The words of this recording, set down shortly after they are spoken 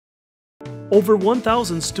Over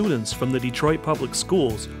 1,000 students from the Detroit Public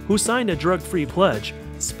Schools who signed a drug-free pledge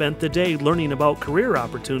spent the day learning about career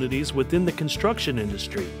opportunities within the construction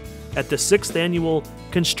industry at the 6th Annual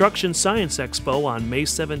Construction Science Expo on May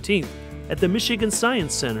 17th at the Michigan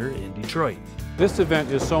Science Center in Detroit. This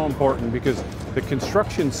event is so important because the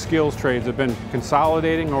construction skills trades have been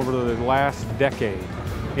consolidating over the last decade,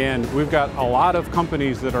 and we've got a lot of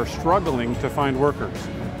companies that are struggling to find workers.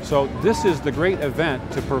 So this is the great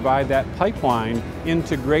event to provide that pipeline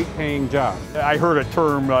into great paying jobs. I heard a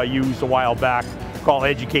term used a while back called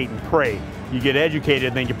educate and pray. You get educated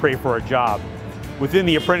and then you pray for a job. Within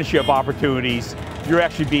the apprenticeship opportunities, you're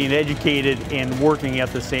actually being educated and working at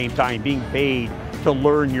the same time, being paid to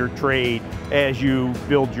learn your trade as you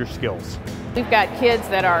build your skills. We've got kids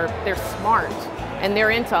that they're smart and they're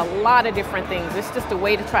into a lot of different things. It's just a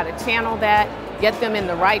way to try to channel that, get them in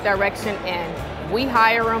the right direction, and we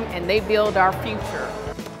hire them and they build our future.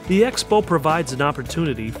 The expo provides an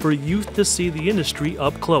opportunity for youth to see the industry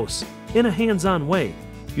up close, in a hands-on way,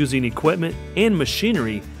 using equipment and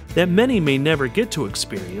machinery that many may never get to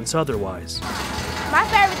experience otherwise. My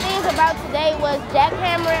favorite things about today was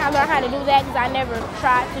jackhammering. I learned how to do that because I never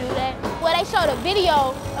tried to do that. Well, they showed a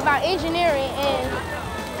video about engineering and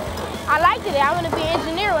I liked it. I want to be an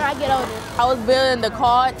engineer when I get older. I was building the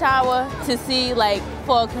car tower to see, like,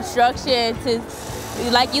 for construction, you're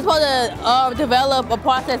supposed to develop a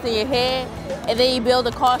process in your head, and then you build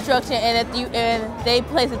a car structure, and they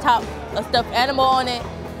place a stuffed animal on it,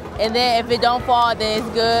 and then if it don't fall, then it's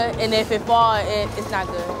good, and if it falls, it's not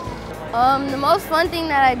good. The most fun thing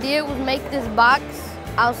that I did was make this box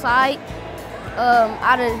outside,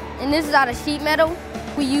 and this is out of sheet metal.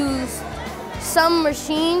 We used some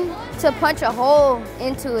machine to punch a hole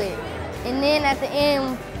into it, and then at the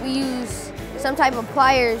end we use some type of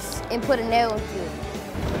pliers and put a nail into it.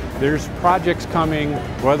 There's projects coming,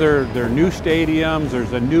 whether they're new stadiums,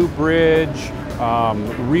 there's a new bridge,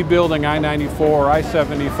 rebuilding I-94,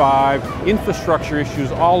 I-75, infrastructure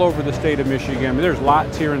issues all over the state of Michigan. I mean, there's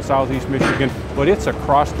lots here in southeast Michigan, but it's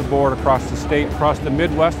across the board, across the state, across the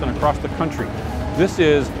Midwest, and across the country. This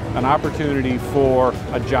is an opportunity for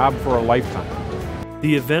a job for a lifetime.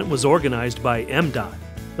 The event was organized by MDOT,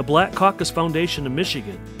 the Black Caucus Foundation of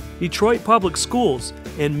Michigan, Detroit Public Schools,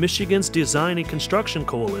 and Michigan's Design and Construction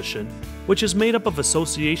Coalition, which is made up of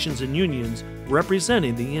associations and unions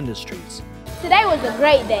representing the industries. Today was a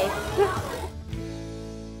great day.